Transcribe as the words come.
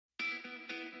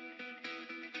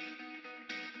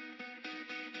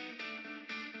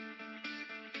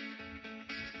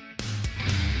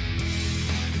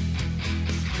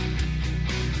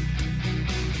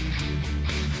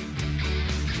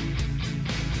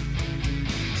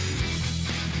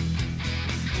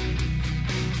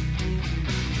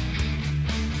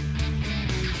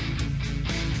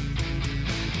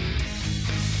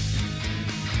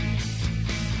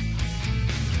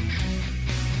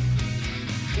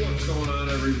What's going on,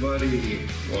 everybody?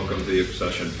 Welcome to the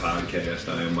Obsession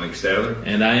Podcast. I am Mike Stadler.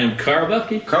 And I am Carl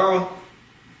Buffy. Carl.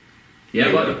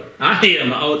 Yeah, buddy. I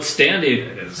am outstanding.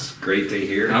 It's great to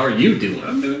hear. How are you doing?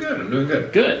 I'm doing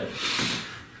good. Good.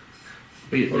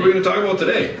 What are we going to talk about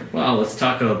today? Well, let's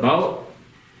talk about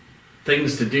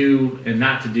things to do and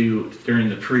not to do during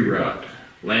the prerut.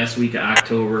 Last week of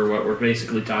October, what we're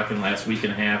basically talking last week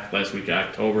and a half, last week of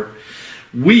October,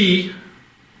 we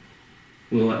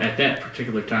will, at that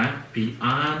particular time, be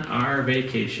on our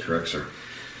vacation. Correct, sir.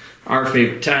 Our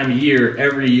favorite time of year.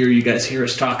 Every year you guys hear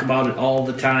us talk about it all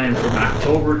the time, from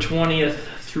October 20th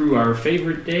through our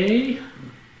favorite day.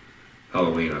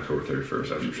 Halloween, October 31st,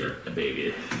 that's for sure. Yeah,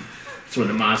 baby. That's when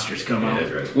the monsters come out.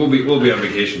 That's right. We'll be on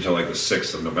vacation until like the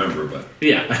 6th of November, but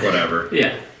yeah, whatever.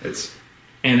 Yeah.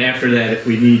 And after that, if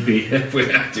we need be. If we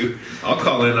have to, I'll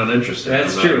call in uninterested.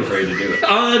 That's I'm true. not afraid to do it.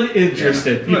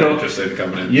 Uninterested. Yeah, I'm not interested in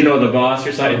coming in. You know the boss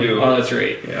or something? I do. Oh, that's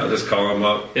right. Yeah, I'll just call him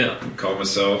up. Yeah. Call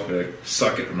myself. Be like,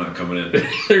 suck it, I'm not coming in.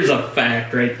 There's a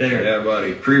fact right there. Yeah,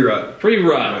 buddy. Prerut.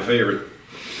 Prerut. My favorite.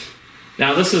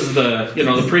 Now, this is the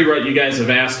prerut. You guys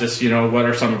have asked us, what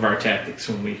are some of our tactics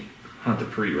when we hunt the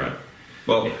prerut?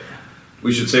 Well,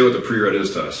 we should say what the prerut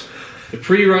is to us. The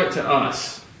prerut to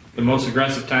us, the most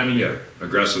aggressive time of year.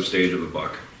 Aggressive stage of the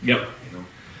buck. Yep.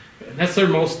 And that's their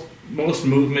most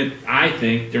movement, I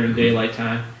think, during daylight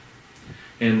time.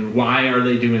 And why are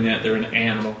they doing that? They're an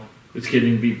animal. It's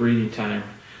getting to be breeding time.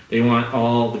 They want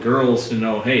all the girls to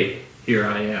know, hey, here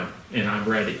I am, and I'm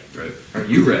ready. Right. Are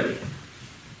you ready?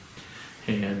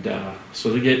 And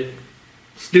so they get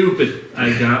stupid.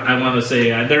 I want to say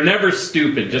they're never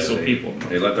stupid, just so people know.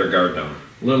 They let their guard down.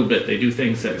 A little bit. They do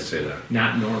things that's say that.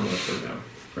 not normal for them.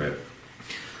 Right.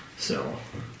 So,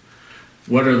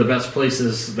 what are the best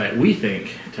places that we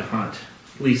think to hunt?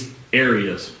 At least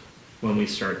areas when we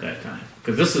start that time.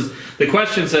 Because this is the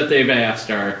questions that they've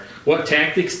asked are: what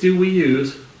tactics do we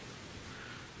use?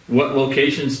 What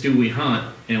locations do we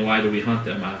hunt, and why do we hunt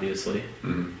them? Obviously,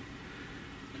 mm-hmm.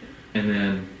 And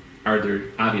then are there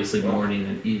obviously morning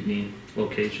and evening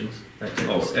locations? That type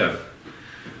of stuff.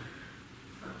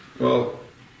 Yeah. Well,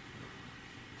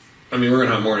 I mean, we're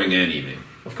gonna hunt morning and evening.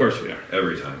 Of course we are.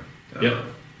 Every time. Yep.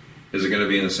 Is it going to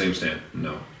be in the same stand?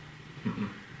 No.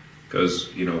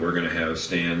 Because, we're going to have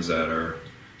stands that are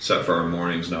set for our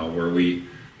mornings now where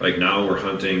now we're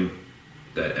hunting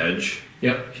that edge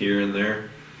here and there.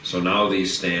 So now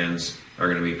these stands are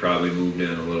going to be probably moved in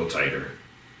a little tighter.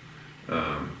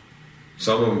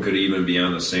 Some of them could even be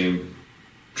on the same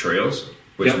trails,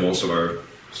 which most of our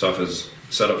stuff is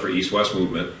set up for east-west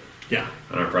movement on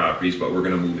our properties, but we're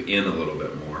going to move in a little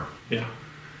bit more. Yeah.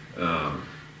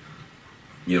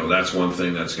 That's one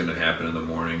thing that's going to happen in the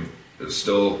morning. It's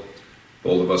still,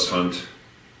 both of us hunt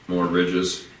more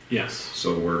ridges. Yes.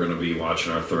 So we're going to be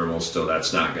watching our thermals still.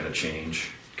 That's not going to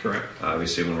change. Correct.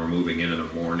 Obviously, when we're moving in the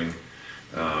morning,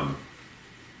 and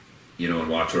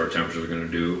watch what our temperatures are going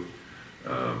to do.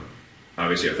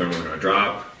 Obviously, our thermals are going to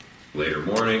drop later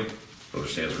morning. Those are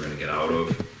stands we're going to get out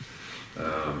of.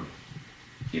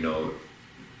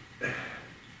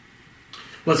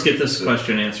 Let's get this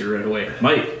question answered right away.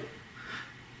 Mike,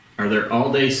 are there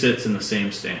all-day sits in the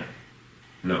same stand?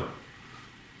 No.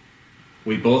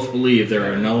 We both believe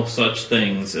there are no such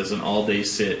things as an all-day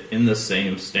sit in the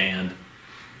same stand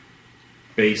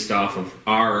based off of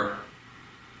our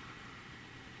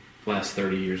last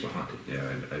 30 years of hunting. Yeah,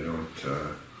 I don't...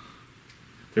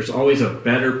 There's always a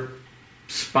better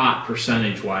spot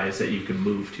percentage-wise that you can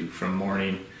move to from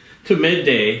morning to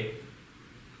midday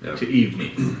to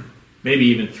evening. Maybe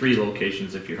even 3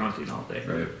 locations if you're hunting all day.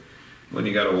 Right. When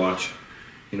you got to watch,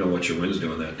 what your wind's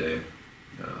doing that day.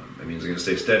 Is it going to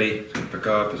stay steady? Is it going to pick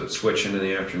up? Is it switching in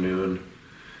the afternoon?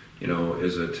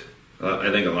 Is it...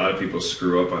 I think a lot of people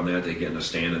screw up on that. They get in a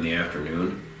stand in the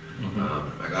afternoon.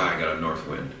 Mm-hmm. I got a north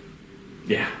wind.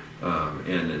 Yeah. And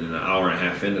in an hour and a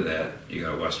half into that, you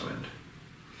got a west wind.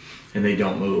 And they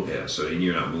don't move. Yeah, so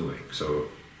you're not moving. So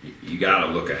you got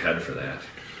to look ahead for that.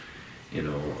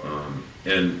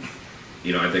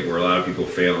 I think where a lot of people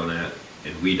fail in that,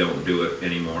 and we don't do it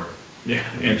anymore. Yeah.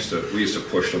 We used to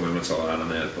push the limits a lot on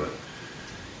that, but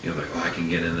I can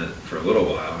get in it for a little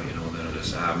while, then it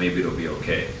just maybe it'll be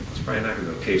okay. It's probably not going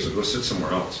to be okay, so go sit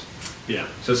somewhere else. Yeah.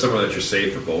 Sit somewhere that you're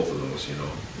safe for both of those,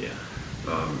 Yeah.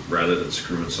 Rather than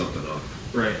screwing something up.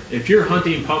 Right. If you're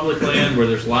hunting public land where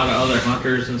there's a lot of other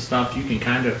hunters and stuff, you can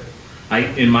kind of,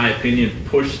 in my opinion,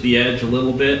 push the edge a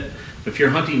little bit. If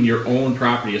you're hunting your own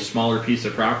property, a smaller piece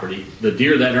of property, the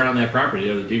deer that are on that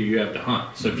property are the deer you have to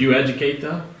hunt. So if you educate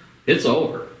them, it's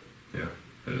over. Yeah,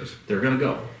 it is. They're going to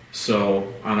go.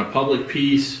 So on a public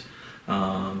piece,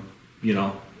 remember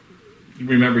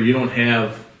you don't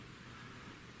have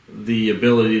the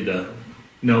ability to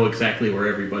know exactly where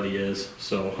everybody is.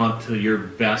 So hunt to your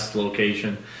best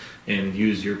location and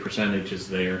use your percentages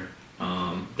there.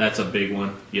 That's a big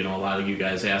one. You know, a lot of you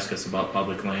guys ask us about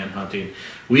public land hunting.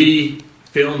 We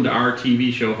filmed our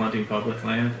TV show Hunting Public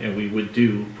Land, and we would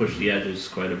push the edges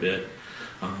quite a bit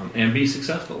and be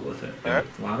successful with it. A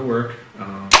lot of work.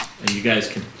 And you guys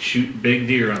can shoot big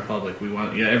deer on public. We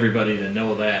want everybody to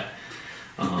know that.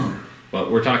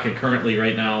 But we're talking currently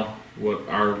right now, what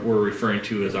we're referring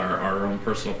to as our own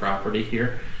personal property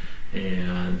here.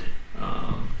 And,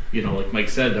 you know, like Mike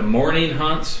said, the morning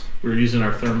hunts, we're using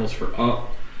our thermals for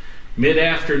up.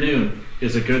 Mid-afternoon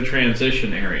is a good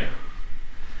transition area.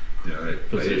 Yeah,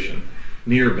 position.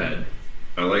 Near bed.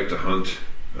 I like to hunt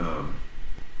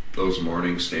those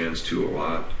morning stands too a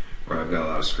lot, where I've got a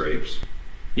lot of scrapes.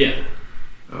 Yeah.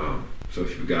 So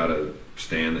if you've got a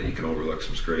stand that you can overlook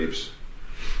some scrapes,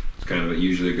 it's kind of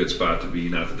usually a good spot to be.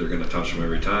 Not that they're going to touch them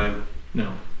every time.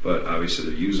 No. But obviously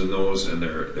they're using those, and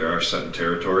they are set in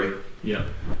territory. Yeah.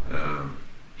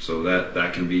 So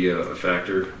that can be a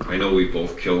factor. I know we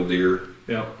both killed deer.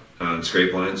 Yeah. On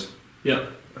scrape lines. Yeah.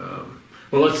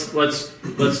 Well, let's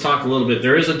talk a little bit.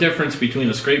 There is a difference between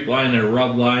a scrape line and a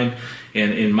rub line,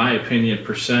 and in my opinion,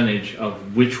 percentage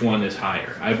of which one is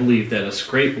higher. I believe that a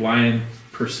scrape line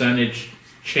percentage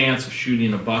chance of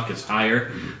shooting a buck is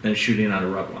higher than shooting on a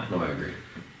rub line. Oh, I agree.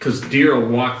 Because deer will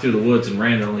walk through the woods and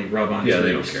randomly rub on trees. Yeah,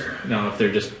 they don't care. No, if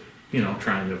they're just, you know,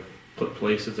 trying to put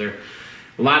places there.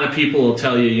 A lot of people will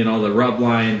tell you, you know, the rub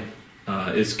line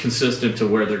is consistent to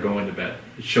where they're going to bed.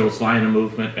 It shows line of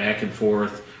movement back and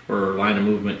forth, or line of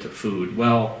movement to food.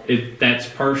 Well, that's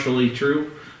partially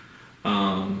true.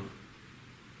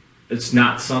 It's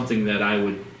not something that I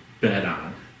would bet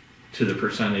on to the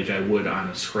percentage I would on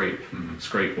a scrape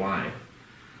line.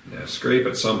 Yeah, scrape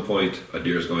at some point a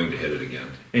deer is going to hit it again.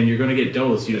 And you're going to get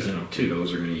does using them too.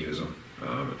 Does are going to use them.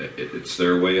 It's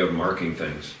their way of marking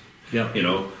things. Yeah. You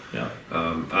know? Yeah.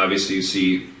 Obviously you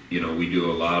see, you know, we do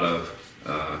a lot of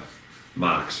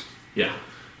mocks. Yeah.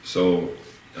 So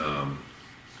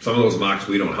some of those mocks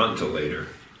we don't hunt until later.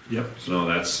 Yep. So no,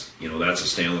 that's a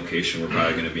stand location. We're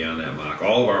probably going to be on that mock.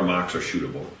 All of our mocks are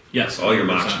shootable. Yes. All your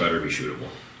mocks better be shootable.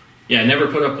 Yeah,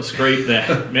 never put up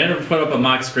a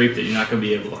mock scrape that you're not going to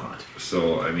be able to hunt.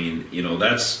 So I mean, you know,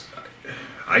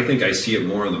 I think I see it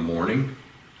more in the morning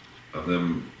of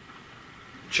them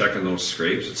checking those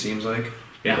scrapes. It seems like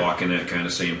walking that kind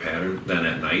of same pattern. Than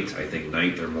at night. I think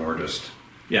night they're more just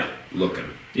looking.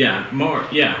 Yeah, more.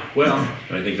 Yeah, well,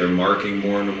 I think they're marking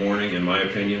more in the morning, in my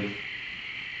opinion.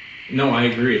 No, I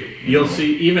agree. You'll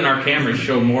see, even our cameras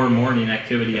show more morning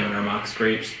activity on our mock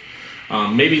scrapes.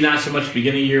 Maybe not so much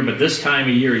beginning of year, but this time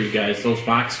of year, you guys, those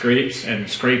mock scrapes and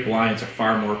scrape lines are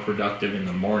far more productive in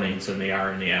the mornings than they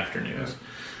are in the afternoons. Yeah.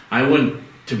 I wouldn't,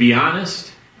 to be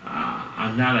honest,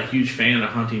 I'm not a huge fan of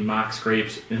hunting mock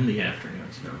scrapes in the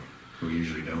afternoons. No, we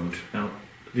usually don't. No.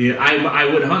 I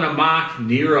would hunt a mock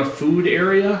near a food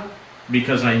area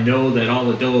because I know that all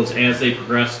the does, as they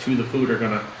progress to the food, are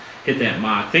going to hit that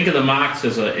mock. Think of the mocks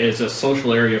as a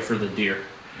social area for the deer.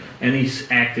 Yeah. Any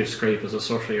active scrape is a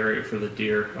social area for the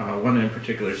deer. One in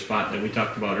particular spot that we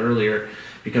talked about earlier,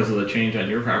 because of the change on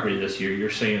your property this year,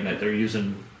 you're saying that they're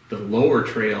using the lower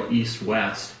trail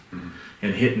east-west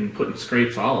and putting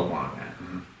scrapes all along that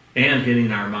and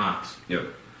hitting our mocks. Yep.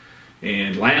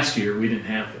 And last year we didn't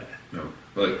have that. No.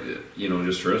 Like, you know,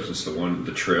 just for instance,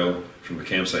 the trail from the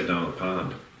campsite down the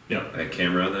pond. Yep. I had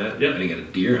camera on that. Yep. I didn't get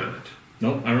a deer on it.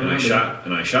 Nope, I remember.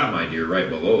 And I shot my deer right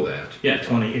below that. Yeah,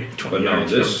 20 But now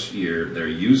this year they're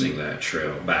using that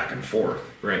trail back and forth.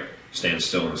 Right. Stand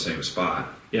still in the same spot.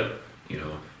 Yep. You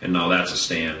know, and now that's a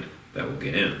stand that will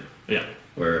get in. Yeah.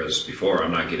 Whereas before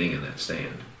I'm not getting in that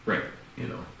stand. Right. You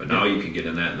know, but now you can get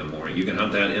in that in the morning. You can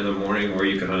hunt that in the morning, or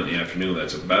you can hunt in the afternoon.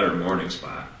 That's a better morning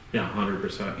spot. Yeah,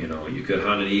 100%. You know, you could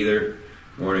hunt it either.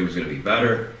 Morning's going to be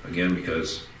better, again,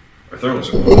 because our thermals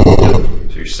are going.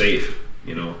 So you're safe,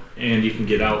 you know. And you can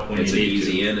get out when you need to. It's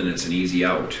an easy in and it's an easy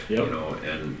out, you know.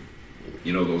 And,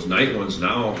 you know, those night ones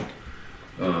now,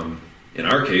 in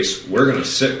our case, we're going to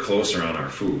sit closer on our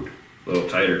food, a little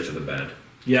tighter to the bed.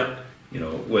 Yep. You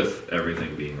know, with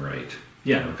everything being right.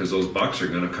 Yeah. Because those bucks are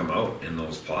going to come out in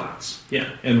those plots.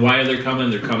 Yeah. And why are they coming?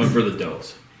 They're coming for the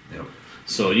does. Yep.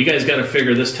 So you guys got to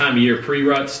figure this time of year,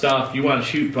 pre-rut stuff, you want to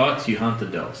shoot bucks, you hunt the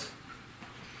does.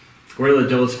 Where are the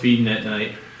does feeding at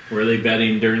night? Where are they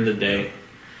bedding during the day?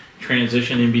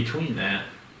 Transition in between that,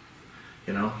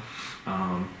 you know.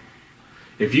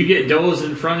 If you get does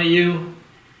in front of you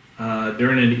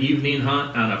during an evening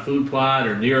hunt on a food plot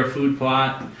or near a food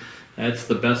plot, that's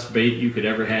the best bait you could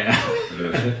ever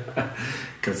have.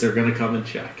 Because they're going to come and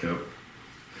check. Yep.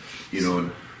 You know,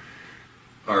 and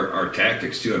our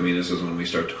tactics too. I mean, this is when we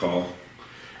start to call.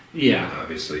 Yeah.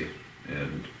 Obviously,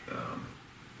 and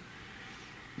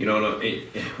you know,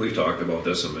 we've talked about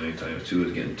this so many times too.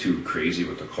 Is getting too crazy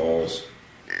with the calls.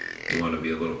 You want to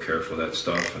be a little careful of that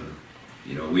stuff, and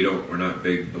you know, we're not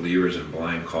big believers in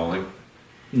blind calling.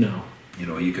 No. You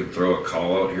know, you can throw a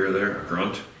call out here or there, a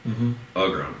grunt, a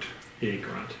grunt. A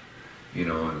grunt. You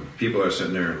know, and people are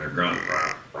sitting there and they're grunting.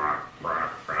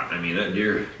 I mean, that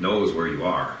deer knows where you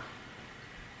are.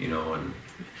 You know, and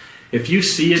if you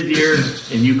see a deer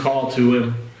and you call to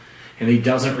him and he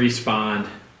doesn't respond,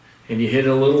 and you hit it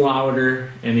a little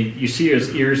louder and you see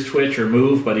his ears twitch or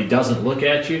move, but he doesn't look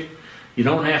at you, you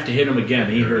don't have to hit him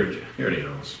again. He heard you. He already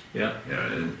knows. Yeah.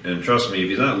 Yeah, and trust me, if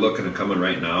he's not looking and coming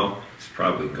right now, he's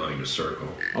probably going to circle.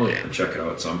 Oh, yeah. And check it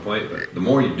out at some point. But the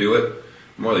more you do it,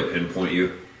 the more they pinpoint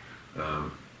you.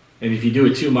 And if you do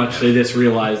it too much, they just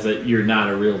realize that you're not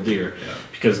a real deer. Yeah.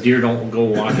 Because deer don't go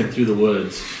walking through the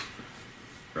woods.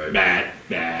 Right. Bat.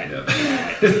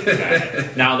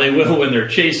 Now they will when they're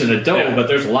chasing a doe, but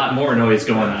there's a lot more noise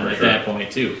going on at that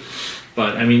point too.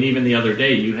 But I mean, even the other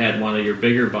day, you had one of your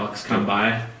bigger bucks come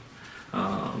by,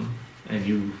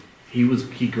 and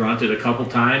he grunted a couple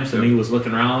times, and he was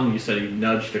looking around. You said he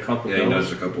nudged a couple. Yeah, does. he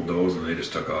nudged a couple does, and they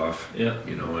just took off. Yeah,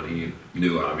 you know, and he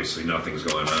knew obviously nothing's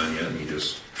going on yet, and he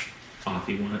just off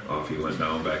he went. Off he went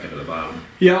down back into the bottom.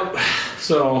 Yep.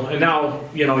 So, and now,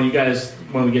 you know, you guys,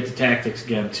 when we get to tactics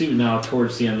again too, now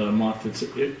towards the end of the month,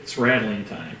 it's rattling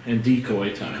time and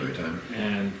decoy time.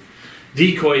 And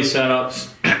decoy setups.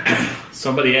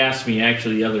 Somebody asked me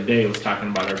actually the other day, was talking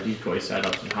about our decoy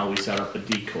setups and how we set up a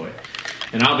decoy.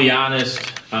 And I'll be honest,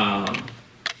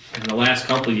 in the last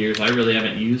couple of years, I really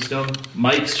haven't used them.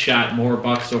 Mike's shot more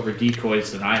bucks over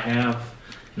decoys than I have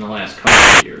in the last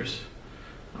couple of years.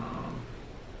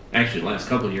 Actually, the last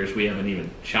couple of years, we haven't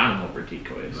even shot them over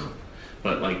decoys. No.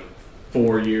 But like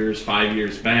 4 years, 5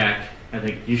 years back, I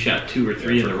think you shot 2 or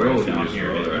 3 in a row down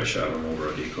here. I shot them over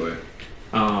a decoy.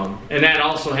 And that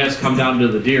also has come down to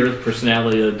the deer, the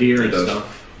personality of the deer and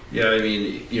stuff. Yeah, I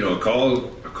mean, you know, a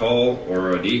call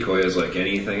or a decoy is like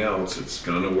anything else. It's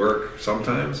going to work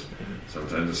sometimes.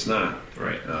 Sometimes it's not.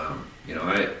 Right. You know,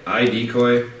 I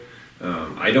decoy.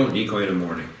 I don't decoy in the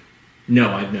morning.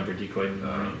 No, I've never decoyed in the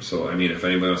morning. So, I mean, if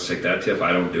anybody wants to take that tip,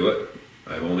 I don't do it.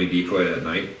 I've only decoyed at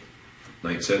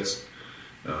night sits.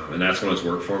 And that's when it's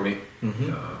worked for me.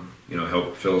 Mm-hmm. You know,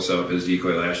 helped Phil set up his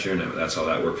decoy last year, and that's how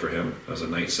that worked for him. It was a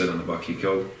night sit on the buck he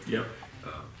killed. Yep.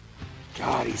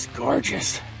 God, he's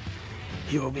gorgeous.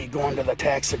 He will be going to the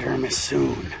taxidermist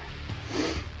soon.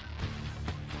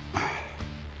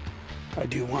 I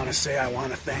do want to say I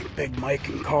want to thank Big Mike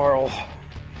and Carl.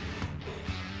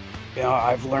 You know,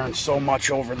 I've learned so much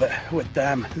with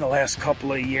them in the last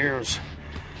couple of years.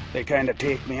 They kind of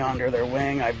take me under their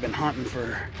wing. I've been hunting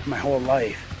for my whole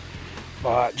life.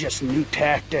 But just new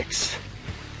tactics.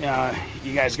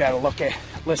 You guys got to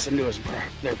listen to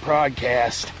their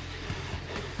podcast.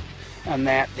 And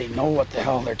that they know what the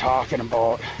hell they're talking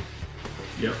about.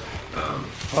 Yep.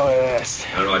 I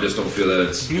don't know. I just don't feel that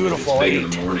it's beautiful. It's big in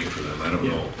the morning for them. I don't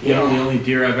know. You know, the only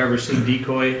deer I've ever seen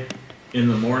decoy in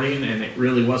the morning, and it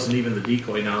really wasn't even the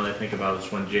decoy now that I think about it,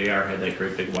 is when JR had that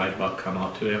great big white buck come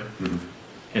out to him. Mm-hmm.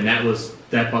 And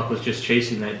that buck was just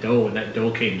chasing that doe, and that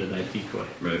doe came to that decoy.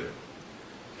 Right.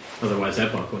 Otherwise,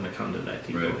 that buck wouldn't have come to that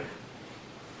decoy. Right.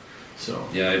 So.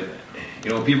 Yeah, you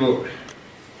know, people,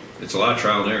 it's a lot of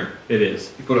trial and error. It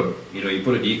is. You put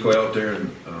a decoy out there,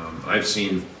 and I've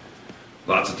seen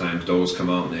lots of times does come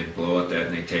out and they blow at that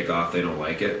and they take off. They don't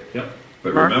like it. Yep.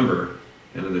 But remember,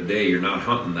 end of the day, you're not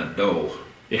hunting that doe.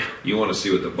 Yeah. You want to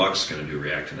see what the buck's going to do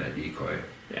react to that decoy.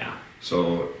 Yeah.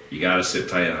 So you got to sit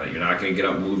tight on it. You're not going to get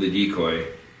up and move the decoy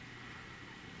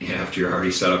after you're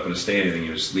already set up in a stand. And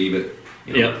you just leave it.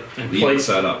 Leave it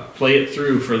set up. Play it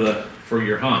through for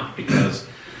your hunt, because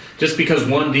just because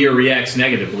one deer reacts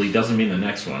negatively doesn't mean the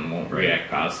next one won't react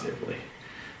positively.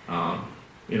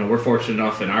 You know, we're fortunate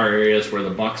enough in our areas where the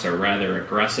bucks are rather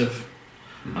aggressive,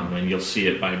 and you'll see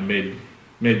it by mid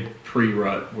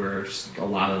pre-rut, where a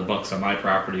lot of the bucks on my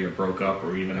property are broke up,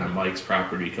 or even on Mike's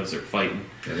property because they're fighting.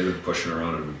 Yeah, they've been pushing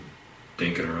around and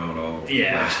dinking around all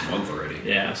last month already.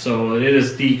 Yeah, so it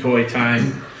is decoy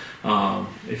time.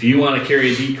 If you want to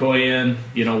carry a decoy in,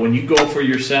 you know, when you go for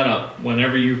your setup,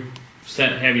 whenever you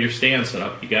have your stand set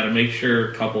up, you got to make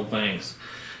sure a couple things.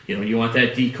 You know, you want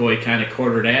that decoy kind of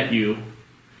quartered at you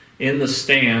in the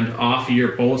stand off of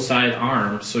your both side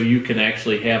arms, so you can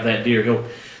actually have that deer.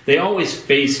 They always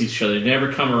face each other. They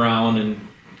never come around and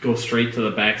go straight to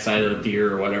the backside of the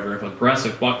deer or whatever. If an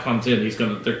aggressive buck comes in,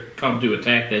 they're come to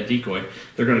attack that decoy.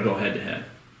 They're going to go head to head.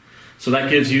 So that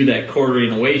gives you that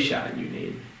quartering away shot you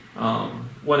need.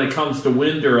 when it comes to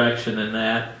wind direction and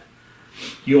that,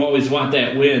 you always want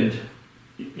that wind,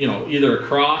 either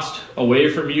across, away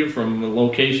from you, from the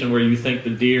location where you think the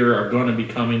deer are going to be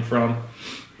coming from,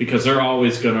 because they're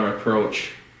always going to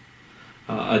approach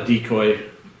a decoy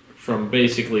from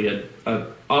basically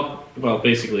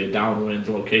basically a downwind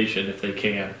location if they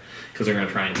can, because they're going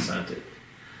to try and scent it.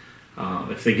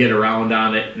 If they get around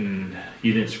on it and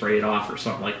you didn't spray it off or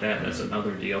something like that, that's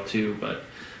another deal too. But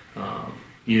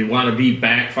you want to be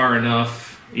back far enough.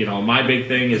 My big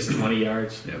thing is 20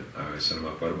 yards. Yep, I always set them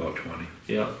up at about 20.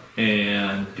 Yep,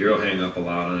 and deer will hang up a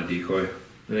lot on a decoy.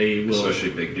 They will,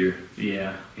 especially big deer.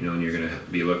 Yeah. And you're going to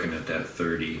be looking at that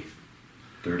 30,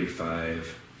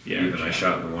 35. Yeah. Even I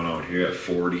shot the one out here at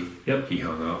 40. Yep. He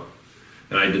hung up.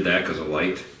 And I did that because of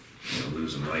light,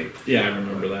 losing light. Yeah, I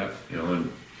remember that.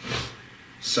 And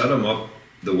set them up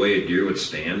the way a deer would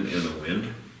stand in the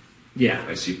wind. Yeah.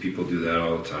 I see people do that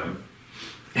all the time.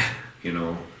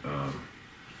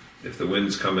 If the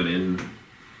wind's coming in,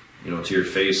 to your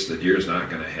face, the deer's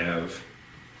not going to have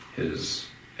his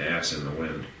ass in the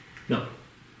wind. No.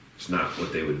 It's not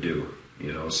what they would do,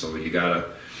 so you got to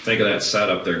think of that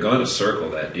setup. They're going to circle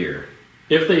that deer.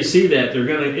 If they see that,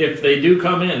 if they do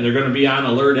come in, they're going to be on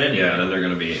alert anyway. Yeah, and then they're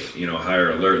going to be,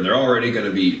 higher alert. And they're already going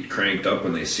to be cranked up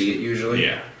when they see it usually.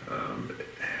 Yeah.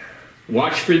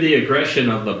 Watch for the aggression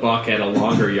of the buck at a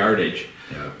longer yardage.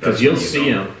 Yeah. Because you'll see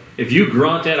him. If you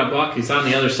grunt at a buck, he's on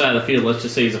the other side of the field. Let's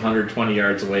just say he's 120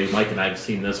 yards away. Mike and I have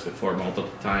seen this before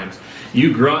multiple times.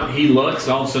 You grunt, he looks,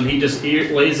 all of a sudden he just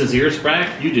lays his ears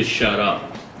back. You just shut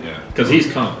up. Yeah. Because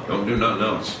he's coming. Don't do nothing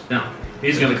else. No.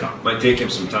 He's going to come. Might take him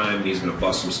some time. He's going to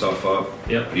bust some stuff up.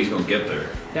 Yep. But he's going to get there.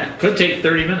 Yeah. Could take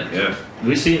 30 minutes. Yeah.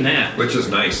 We've seen that. Which is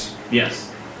nice.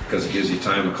 Yes. Because it gives you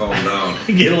time to calm down.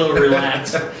 Get a little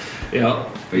relaxed. Yeah.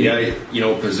 But yeah,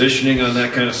 positioning on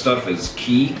that kind of stuff is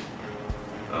key.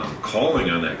 Calling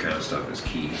on that kind of stuff is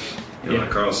key. Like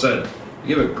Carl said,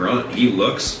 you give a grunt, he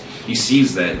looks, he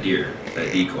sees that deer,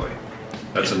 that decoy.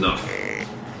 That's enough.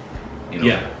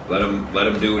 Yeah. Let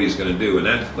him do what he's going to do, and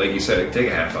that, like you said, take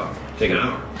a half hour, take an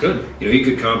hour. Good. He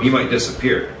could come, he might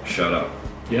disappear. Shut up.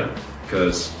 Yeah.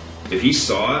 Because if he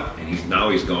saw it and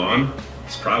he's gone,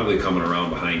 he's probably coming around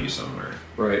behind you somewhere.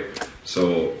 Right.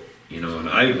 So and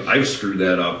I've screwed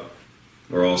that up.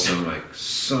 Where all of a sudden, like,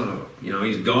 son of,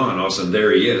 he's gone. All of a sudden,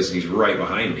 there he is, and he's right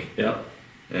behind me. Yep.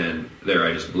 And there,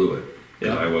 I just blew it.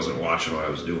 Yep. I wasn't watching what I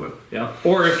was doing. Yeah.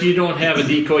 Or if you don't have a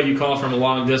decoy, you call from a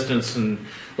long distance, and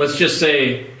let's just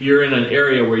say you're in an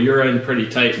area where you're in pretty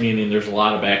tight, meaning there's a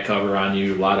lot of back cover on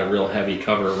you, a lot of real heavy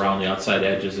cover around the outside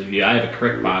edges of you. I have a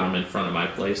creek bottom in front of my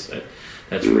place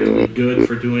that's really good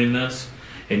for doing this.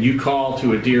 And you call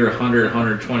to a deer 100,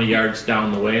 120 yards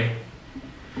down the way,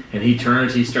 and he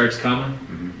turns, he starts coming,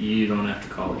 you don't have to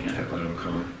call again. Let him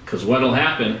come. Because what'll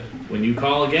happen, when you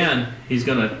call again, he's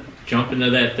going to jump into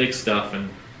that thick stuff and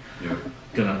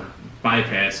going to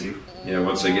bypass you. Yeah,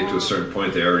 once they get to a certain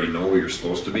point, they already know where you're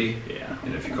supposed to be. Yeah.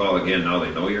 And if you call again, now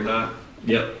they know you're not.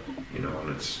 Yep. And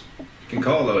you can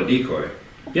call it a decoy.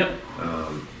 Yep.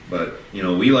 But,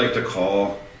 we like to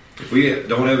call, if we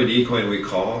don't have a decoy and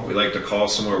we like to call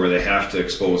somewhere where they have to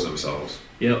expose themselves.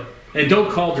 Yep. And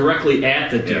don't call directly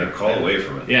at the deer. Yeah, call away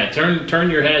from it. Yeah, turn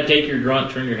your head, take your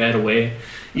grunt, turn your head away.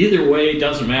 Either way, it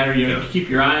doesn't matter. You keep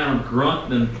your eye on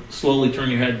grunt, and then slowly turn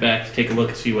your head back to take a look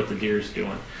and see what the deer is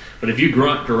doing. But if you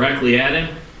grunt directly at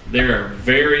him, they are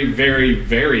very, very,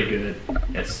 very good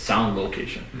at sound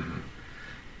location. Mm-hmm.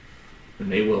 And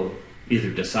they will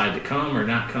either decide to come or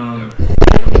not come.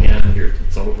 Come again,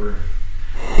 it's over.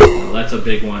 That's a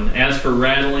big one. As for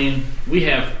rattling, we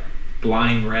have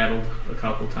blind rattled a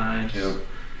couple times. Yep.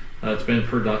 It's been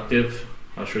productive.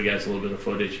 I'll show you guys a little bit of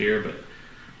footage here, but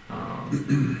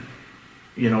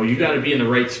you got to be in the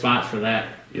right spot for that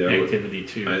activity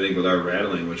too. I think with our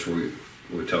rattling, which we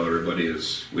tell everybody,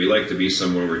 is we like to be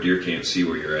somewhere where deer can't see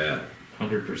where you're at.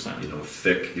 100%.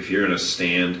 Thick. If you're in a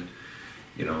stand,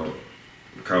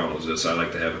 Carl knows this. I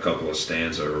like to have a couple of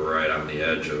stands that are right on the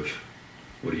edge of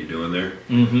what are you doing there.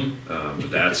 Mm-hmm.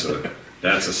 But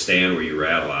that's a stand where you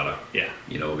rattle out of. Yeah.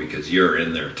 Because you're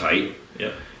in there tight.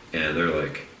 Yep. And they're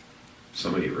like,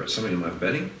 somebody in my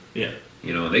bedding? Yeah.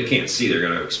 And they can't see. They're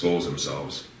going to expose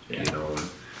themselves. Yeah.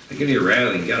 And when you're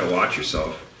rattling, you got to watch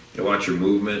yourself. You got to watch your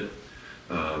movement.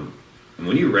 And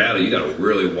when you rattle, you got to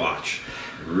really watch.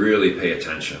 Really pay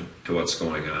attention to what's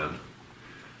going on.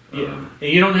 Yeah. And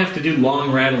you don't have to do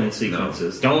long rattling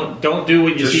sequences. No. Don't do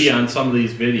what you see on some of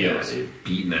these videos. Yeah,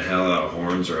 beating the hell out of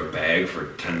horns or a bag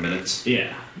for 10 minutes.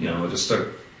 Yeah. Just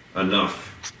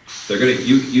enough. They're gonna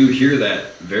you hear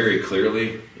that very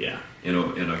clearly. Yeah. In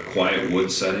a quiet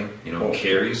wood setting.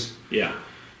 Carries. Yeah.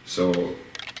 So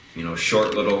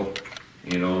short little,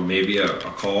 maybe a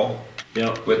call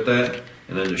Yep. with that,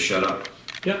 and then just shut up.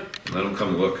 Yep. And let them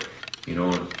come look. And you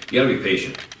got to be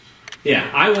patient. Yeah,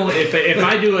 I will. If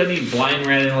I do any blind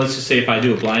rattling, let's just say if I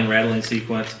do a blind rattling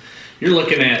sequence, you're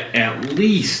looking at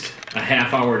least a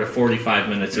half hour to 45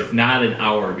 minutes, if not an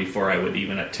hour, before I would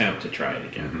even attempt to try it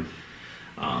again.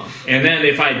 And then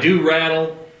if I do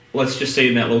rattle, let's just say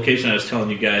in that location I was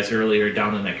telling you guys earlier,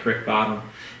 down in that creek bottom,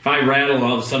 if I rattle,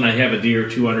 all of a sudden I have a deer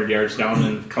 200 yards down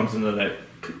and comes into that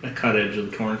cut edge of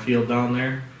the cornfield down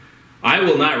there, I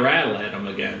will not rattle at him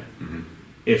again.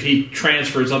 If he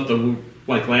transfers up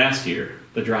like last year,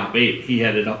 the drop 8, he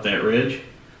headed up that ridge,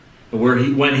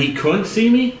 when he couldn't see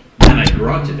me, then I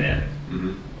grunted at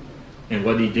him. And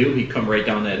what he'd do, he'd come right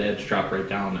down that edge, drop right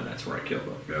down, and that's where I killed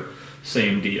him. Yep.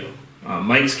 Same deal.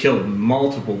 Mike's killed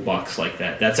multiple bucks like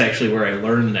that. That's actually where I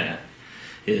learned that,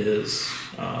 is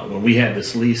when we had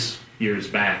this lease years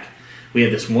back, we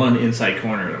had this one inside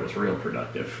corner that was real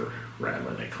productive for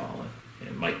rattling and calling.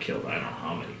 And Mike killed, I don't know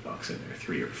how many bucks in there,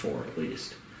 3 or 4 at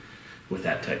least, with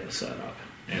that type of setup.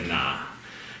 And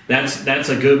that's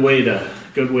a good way to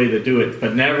do it.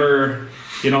 But never,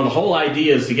 the whole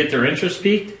idea is to get their interest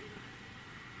peaked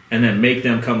and then make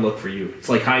them come look for you. It's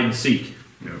like hide and seek.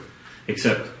 Yep.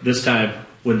 Except this time,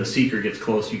 when the seeker gets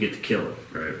close, you get to kill it.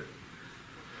 Right.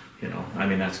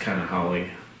 That's kind of how we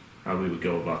would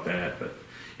go about that. But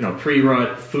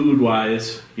pre-rut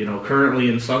food-wise, currently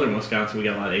in southern Wisconsin, we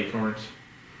got a lot of acorns.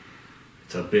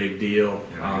 It's a big deal.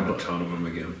 Yeah, I got a ton of them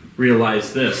again.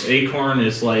 Realize this: acorn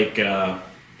is like, it's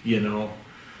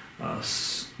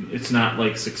not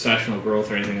like successional growth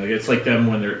or anything like that. It's like them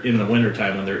when they're in the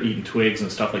wintertime, when they're eating twigs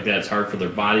and stuff like that. It's hard for their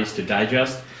bodies to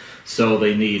digest, so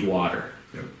they need water.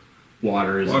 Yep.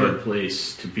 Water is a good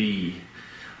place to be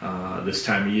this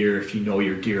time of year if you know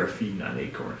your deer are feeding on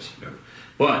acorns. Yep.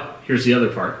 But here's the other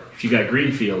part. If you got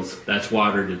green fields, that's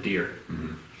water to deer.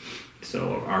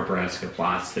 So our brassica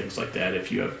plots, things like that,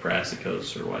 if you have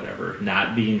brassicas or whatever,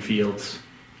 not bean fields.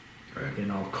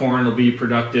 Right. Corn will be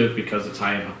productive because it's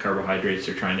high in carbohydrates.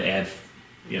 They're trying to add,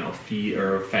 feed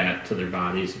or fat to their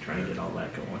bodies and trying to get all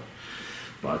that going.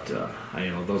 But,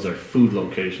 those are food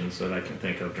locations that I can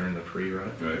think of during the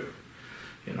pre-rut. Right.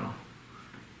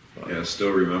 But, yeah,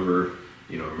 still remember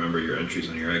your entries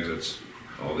and your exits,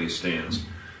 all these stands.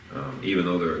 Even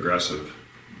though they're aggressive,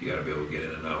 you got to be able to get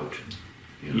in and out.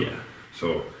 Yeah.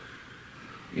 So,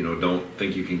 don't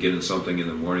think you can get in something in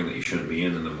the morning that you shouldn't be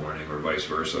in the morning, or vice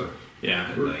versa. Yeah.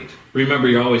 At night. Remember,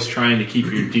 you're always trying to keep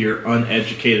your deer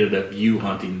uneducated of you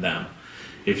hunting them.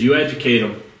 If you educate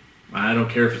them, I don't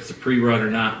care if it's a pre-rut or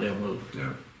not, they'll move.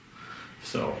 Yeah.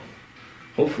 So,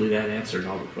 hopefully that answered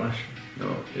all the questions.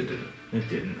 No, it didn't. It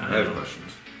didn't. I have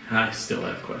questions. I still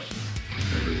have questions.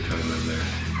 Every time I'm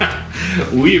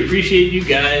there. We appreciate you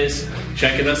guys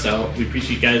checking us out. We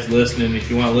appreciate you guys listening. If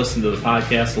you want to listen to the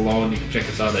podcast alone, you can check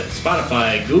us out at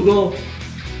Spotify, Google,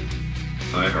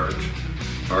 iHeart,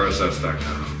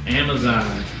 RSS.com,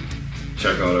 Amazon.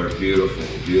 Check out our beautiful,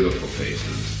 beautiful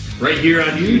faces. Right here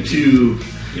on YouTube.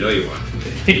 You want.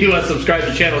 If you want to subscribe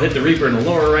to the channel, hit the Reaper in the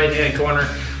lower right-hand corner.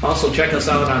 Also, check us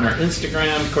out on our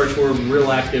Instagram. Of course, we're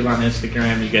real active on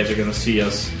Instagram. You guys are going to see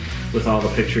us with all the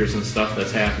pictures and stuff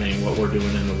that's happening, what we're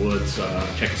doing in the woods.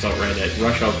 Check us out right at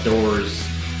Rush Outdoors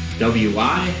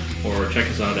WI, or check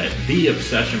us out at The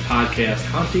Obsession Podcast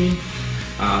Hunting.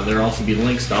 There'll also be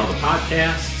links to all the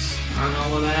podcasts on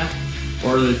all of that.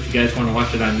 Or if you guys want to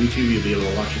watch it on YouTube, you'll be able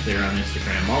to watch it there on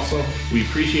Instagram also. We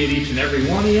appreciate each and every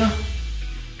one of you.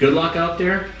 Good luck out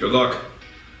there. Good luck.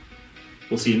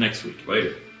 We'll see you next week.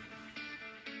 Later.